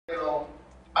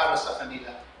para sa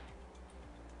kanila.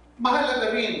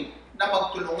 Mahalaga rin na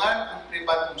magtulungan ang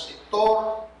pribadong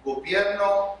sektor,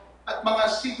 gobyerno, at mga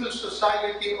civil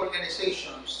society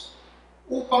organizations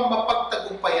upang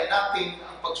mapagtagumpayan natin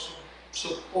ang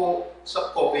pagsugpo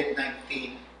sa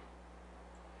COVID-19.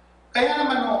 Kaya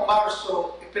naman noong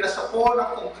Marso, ipinasapol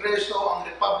ng Kongreso ang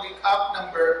Republic Act No.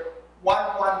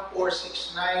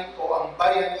 11469 o ang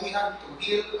Bayanihan to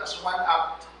Heal as One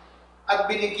Act at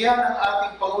binigyan ng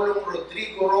ating Pangulong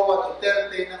Rodrigo Roa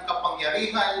Duterte ng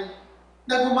kapangyarihan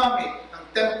na gumamit ng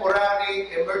temporary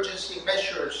emergency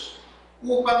measures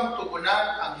upang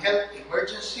tugunan ang health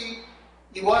emergency,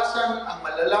 iwasan ang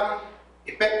malalang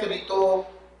epekto nito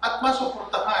at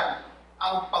masuportahan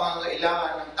ang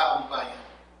pangangailangan ng taong bayan.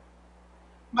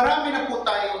 Marami na po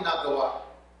tayong nagawa.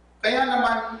 Kaya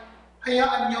naman,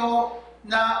 hayaan nyo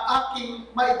na aking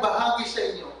maibahagi sa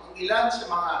inyo ang ilan sa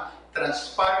mga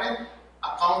transparent,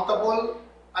 accountable,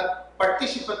 at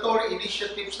participatory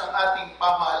initiatives ng ating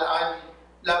pamahalaan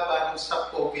laban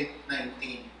sa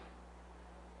COVID-19.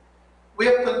 We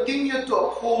have continued to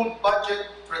uphold budget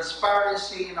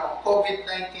transparency in our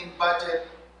COVID-19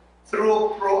 budget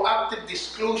through proactive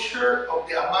disclosure of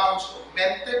the amounts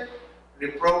augmented,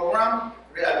 reprogrammed,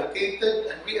 reallocated,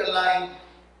 and realigned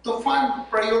to fund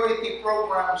priority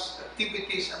programs,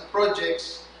 activities, and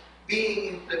projects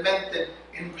being implemented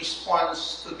in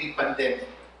response to the pandemic.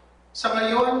 Sa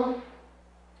ngayon,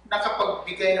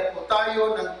 nakapagbigay na po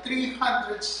tayo ng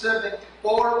 374.89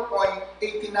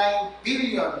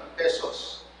 billion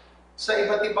pesos sa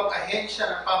iba't ibang ahensya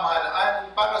ng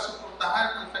pamahalaan para suportahan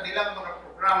ang kanilang mga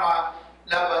programa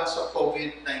laban sa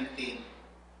COVID-19.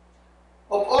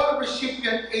 Of all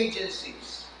recipient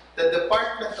agencies, the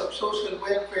Department of Social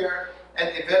Welfare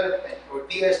and Development, or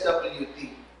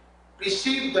DSWD,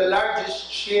 received the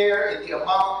largest share in the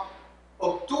amount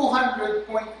of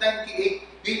 200.98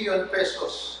 billion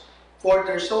pesos for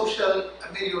their social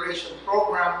amelioration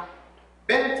program,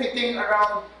 benefiting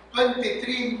around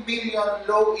 23 million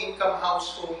low-income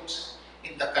households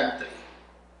in the country.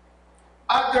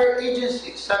 Other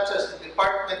agencies such as the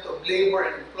Department of Labor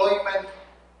and Employment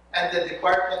and the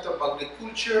Department of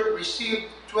Agriculture received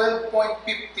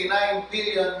 12.59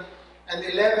 billion and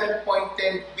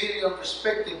 11.10 billion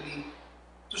respectively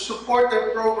to support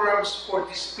their programs for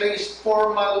displaced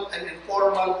formal and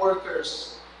informal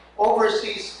workers,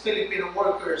 overseas Filipino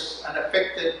workers, and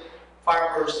affected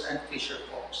farmers and fisher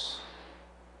folks.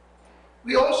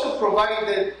 We also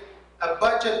provided a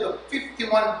budget of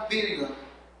 51 billion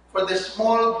for the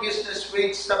Small Business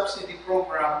Wage Subsidy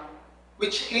Program,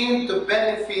 which aimed to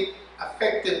benefit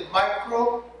affected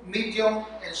micro, medium,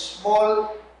 and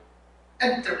small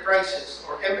enterprises,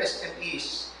 or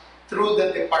MSMEs, through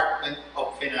the Department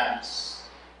of Finance.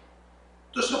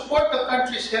 To support the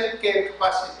country's healthcare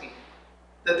capacity,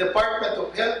 the Department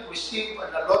of Health received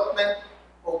an allotment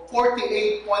of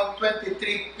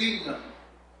 48.23 billion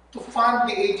to fund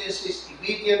the agency's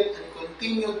immediate and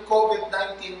continued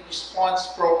COVID-19 response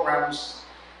programs,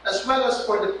 as well as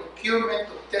for the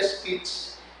procurement of test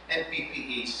kits and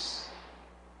PPEs.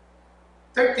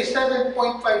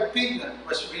 37.5 billion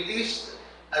was released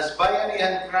as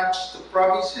Bayanihan grants to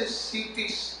provinces,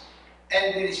 cities,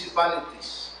 and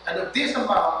municipalities. And of this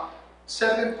amount,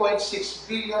 7.6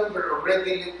 billion were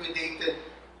already liquidated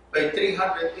by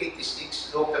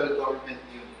 386 local government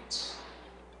units.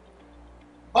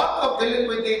 Bulk of the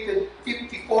liquidated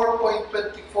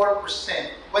 54.24%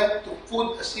 went to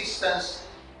food assistance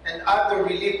and other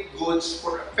relief goods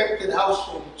for affected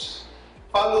households,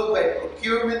 followed by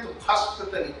procurement of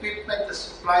hospital equipment and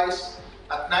supplies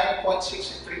at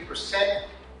 9.63%,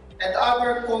 and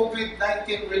other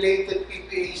COVID-19 related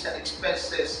PPEs and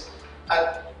expenses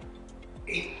at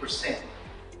 8%.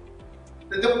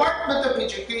 The Department of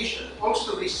Education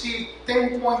also received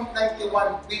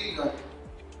 10.91 billion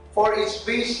for its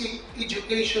Basic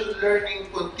Education Learning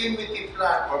Continuity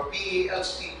Plan, or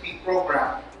BALCP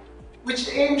program, which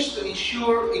aims to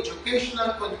ensure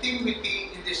educational continuity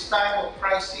in this time of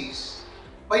crisis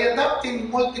by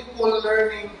adopting multiple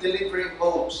learning delivery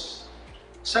modes,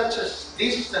 such as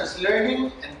distance learning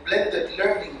and blended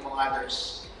learning, among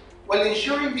others, while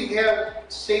ensuring the health,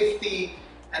 safety,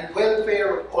 and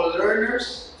welfare of all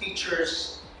learners,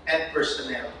 teachers, and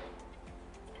personnel.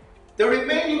 The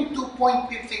remaining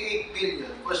 2.58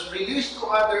 billion was released to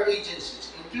other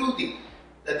agencies, including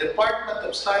the Department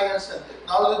of Science and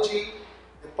Technology,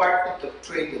 Department of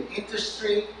Trade and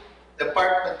Industry,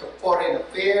 Department of Foreign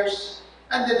Affairs,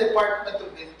 and the Department of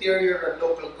Interior and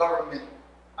Local Government,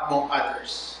 among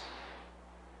others.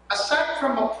 Aside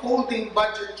from upholding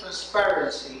budget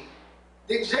transparency,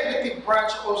 the executive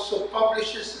branch also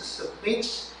publishes and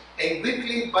submits a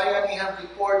weekly bayanihan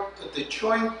report to the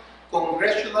Joint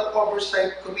Congressional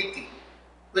Oversight Committee,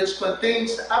 which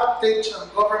contains updates on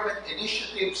government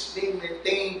initiatives being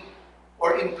maintained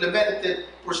or implemented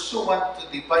pursuant to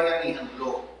the Bayanihan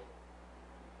Law.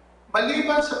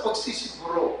 Maliban sa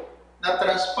pagsisiguro na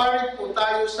transparent po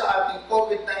tayo sa ating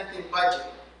COVID-19 budget,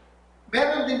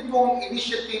 meron din pong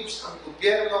initiatives ang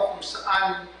gobyerno kung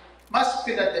saan mas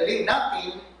pinadali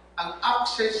natin ang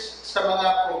access sa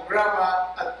mga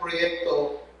programa at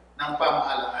proyekto ng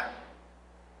pamahalaan.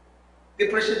 The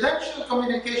Presidential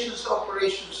Communications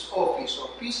Operations Office,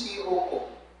 or PCOO,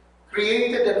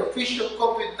 created an official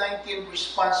COVID-19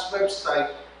 response website,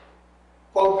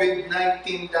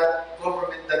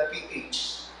 covid19.government.ph,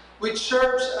 which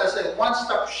serves as a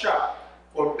one-stop shop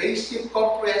for basic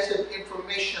comprehensive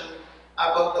information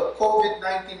about the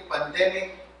COVID-19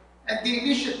 pandemic and the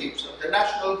initiatives of the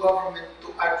national government to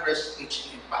address its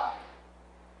impact.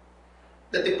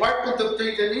 The Department of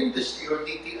Trade and Industry, or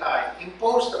DTI,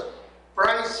 imposed a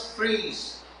price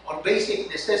freeze on basic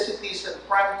necessities and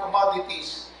prime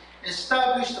commodities,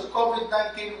 established a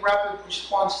COVID-19 Rapid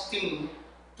Response Team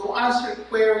to answer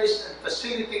queries and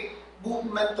facilitate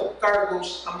movement of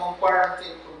cargoes among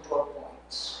quarantine control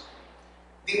points.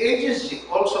 The agency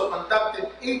also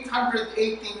conducted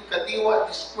 818 Kadiwa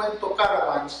Diskwento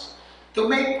caravans to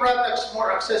make products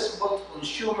more accessible to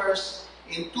consumers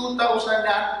in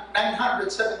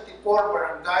 2,974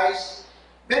 barangays,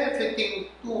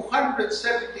 benefiting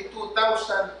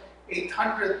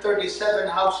 272,837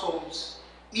 households,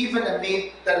 even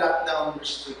amid the lockdown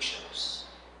restrictions.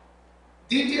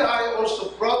 DTI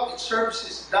also brought its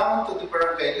services down to the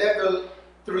barangay level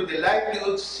through the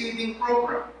livelihood seeding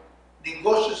program,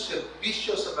 Negosyo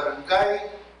Servisyo sa Barangay,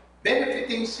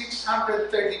 benefiting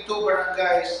 632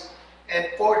 barangays and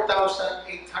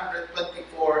 4,824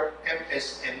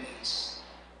 MSMEs.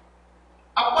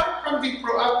 Apart from the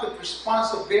proactive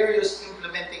response of various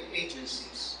implementing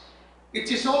agencies, it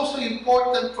is also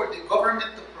important for the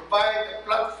government to provide a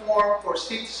platform for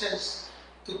citizens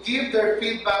to give their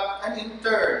feedback and in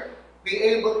turn be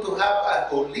able to have a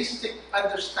holistic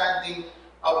understanding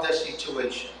of the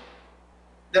situation.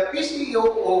 The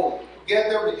PCOO,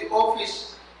 together with the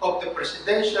Office of the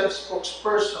Presidential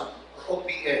Spokesperson, or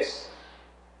OPS,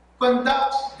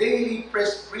 conducts daily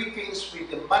press briefings with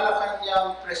the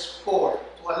Malacanang Press Corps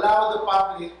to allow the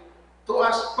public to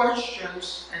ask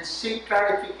questions and seek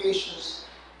clarifications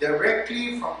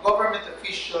directly from government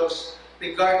officials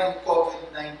regarding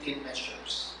COVID-19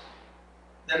 measures.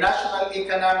 The National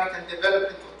Economic and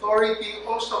Development Authority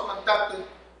also conducted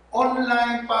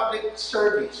online public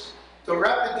surveys to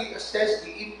rapidly assess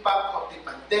the impact of the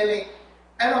pandemic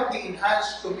and of the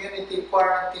enhanced community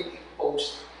quarantine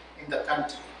imposed in the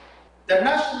country. The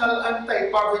National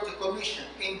Anti-Poverty Commission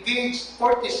engaged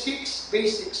 46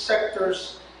 basic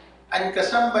sectors and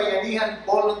kasambayanihan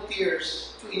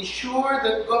volunteers to ensure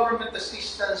that government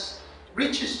assistance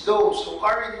reaches those who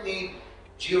are in need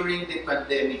during the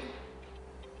pandemic.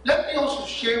 Let me also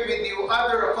share with you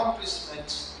other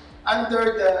accomplishments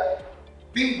under the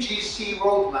BGC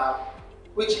roadmap,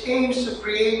 which aims to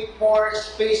create more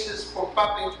spaces for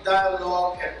public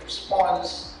dialogue and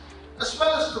response, as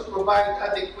well as to provide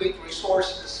adequate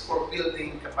resources for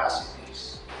building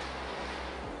capacities.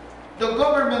 The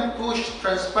government pushed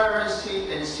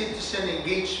transparency and citizen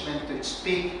engagement to its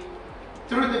peak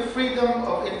through the Freedom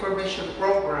of Information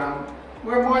Program,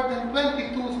 where more than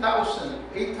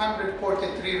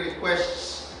 22,843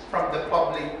 requests from the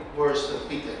public were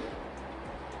submitted.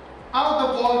 Out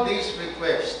of all these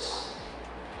requests,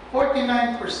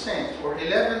 49%, or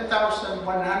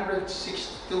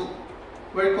 11,162,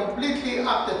 were completely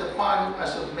acted upon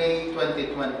as of May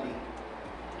 2020.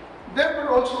 There were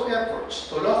also efforts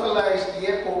to localize the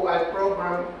FOI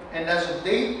program, and as of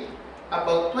date,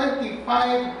 about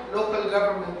 25 local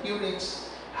government units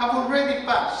have already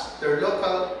passed their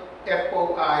local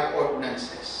FOI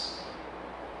ordinances.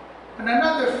 On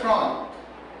another front,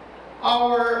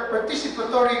 our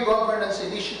participatory governance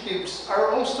initiatives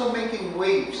are also making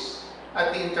waves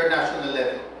at the international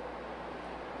level.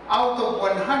 Out of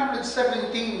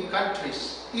 117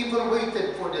 countries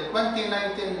evaluated for the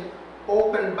 2019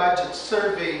 Open Budget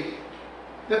Survey,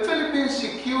 the Philippines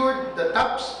secured the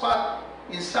top spot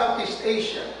in Southeast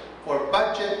Asia for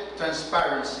budget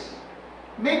transparency,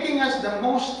 making us the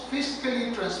most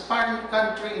fiscally transparent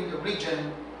country in the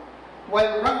region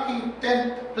while ranking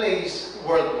 10th place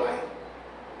worldwide.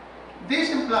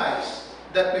 This implies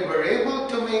that we were able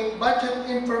to make budget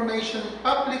information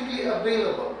publicly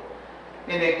available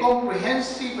in a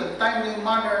comprehensive and timely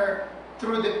manner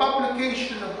through the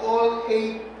publication of all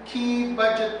 8 key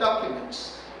budget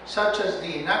documents, such as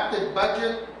the enacted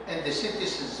budget, and the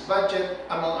citizens' budget,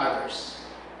 among others.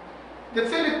 The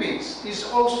Philippines is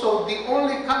also the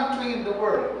only country in the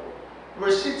world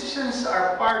where citizens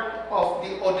are part of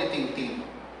the auditing team.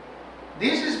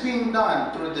 This is being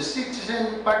done through the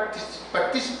Citizen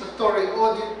Participatory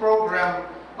Audit Program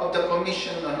of the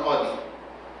Commission on Audit.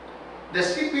 The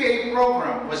CPA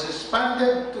program was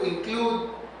expanded to include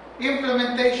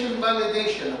implementation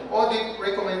validation of audit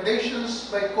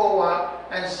recommendations by COA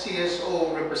and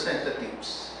CSO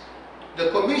representatives.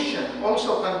 The Commission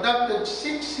also conducted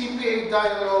 6 CPA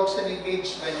dialogues and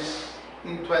engagements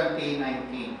in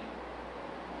 2019.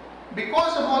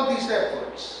 Because of all these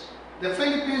efforts, the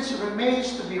Philippines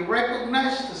remains to be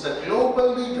recognized as a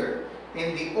global leader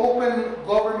in the open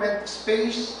government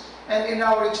space and in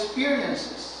our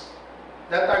experiences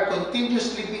that are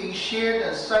continuously being shared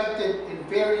and cited in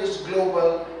various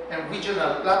global and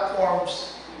regional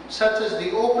platforms such as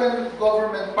the Open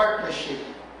Government Partnership,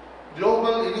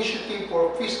 Global Initiative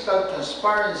for Fiscal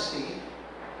Transparency,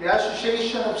 the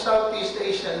Association of Southeast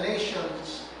Asian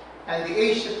Nations, and the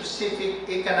Asia-Pacific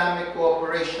Economic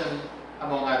Cooperation,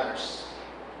 among others.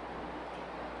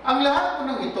 Ang lahat po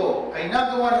ng ito ay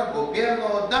nagawa ng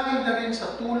gobyerno dahil na rin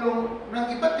sa tulong ng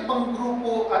iba't ibang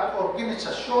grupo at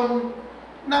organisasyon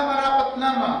na marapat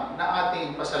lamang na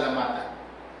ating pasalamatan.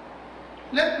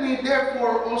 Let me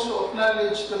therefore also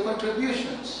acknowledge the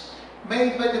contributions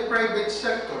made by the private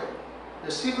sector,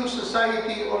 the civil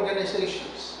society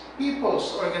organizations,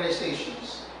 people's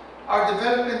organizations, our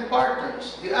development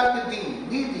partners, the academia,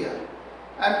 media,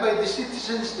 and by the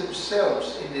citizens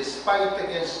themselves in this fight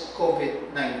against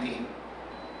COVID-19.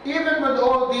 Even with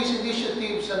all these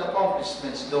initiatives and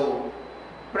accomplishments, though,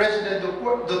 President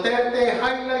Duterte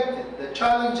highlighted the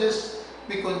challenges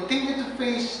we continue to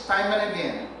face time and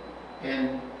again.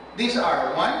 And these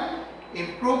are 1.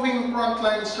 Improving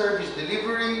frontline service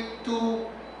delivery, 2.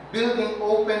 Building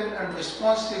open and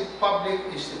responsive public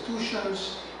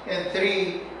institutions, and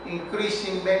 3.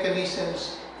 Increasing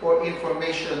mechanisms for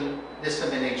information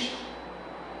dissemination.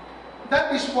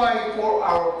 That is why for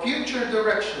our future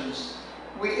directions,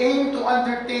 we aim to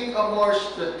undertake a more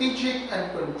strategic and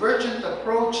convergent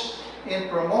approach in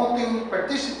promoting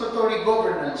participatory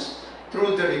governance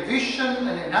through the revision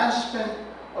and enhancement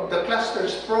of the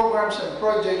clusters, programs, and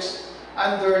projects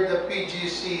under the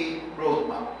PGC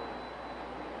roadmap.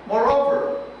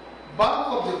 Moreover,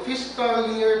 bulk of the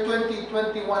fiscal year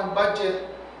 2021 budget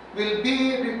will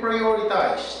be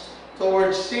reprioritized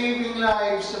towards saving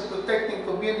lives and protecting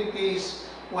communities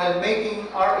while making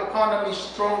our economy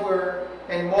stronger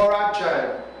and more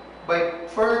agile by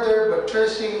further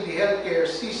buttressing the healthcare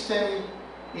system,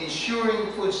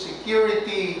 ensuring food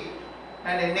security,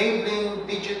 and enabling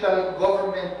digital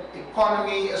government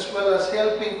economy, as well as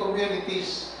helping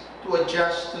communities to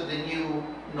adjust to the new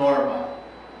normal.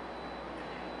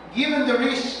 Given the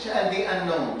risks and the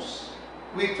unknowns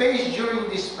we face during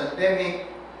this pandemic,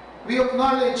 we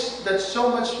acknowledge that so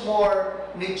much more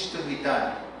needs to be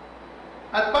done.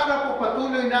 At para po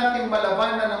patuloy nating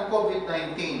malabanan ng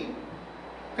COVID-19,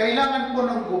 kailangan po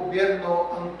ng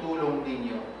gobyerno ang tulong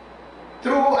ninyo.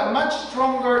 Through a much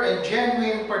stronger and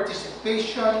genuine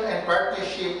participation and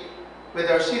partnership with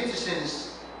our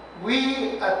citizens,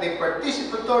 we at the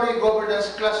Participatory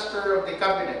Governance Cluster of the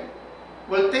Cabinet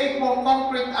will take more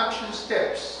concrete action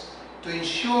steps to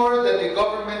ensure that the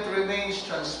government remains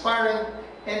transparent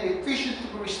and efficient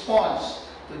response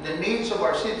to the needs of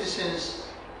our citizens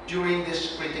during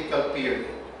this critical period.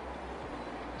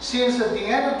 Since at the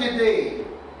end of the day,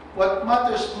 what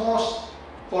matters most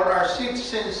for our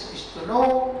citizens is to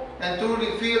know and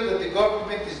truly feel that the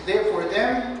government is there for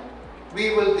them,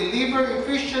 we will deliver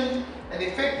efficient and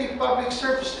effective public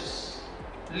services,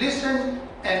 listen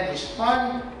and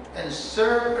respond, and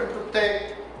serve and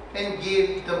protect and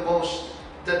give the most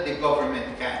that the government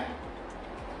can.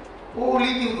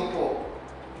 Uulitin ko po,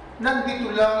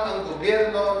 nandito lang ang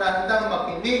gobyerno na handang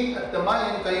makinig at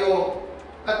damayan kayo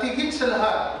at higit sa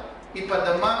lahat,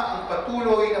 ipadama ang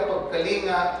patuloy na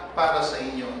pagkalinga para sa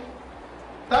inyo.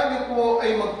 Tayo po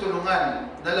ay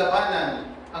magtulungan na labanan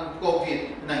ang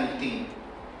COVID-19.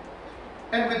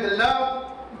 And with the love,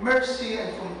 mercy,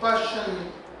 and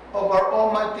compassion of our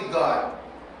Almighty God,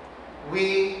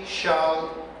 we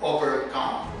shall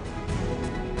overcome.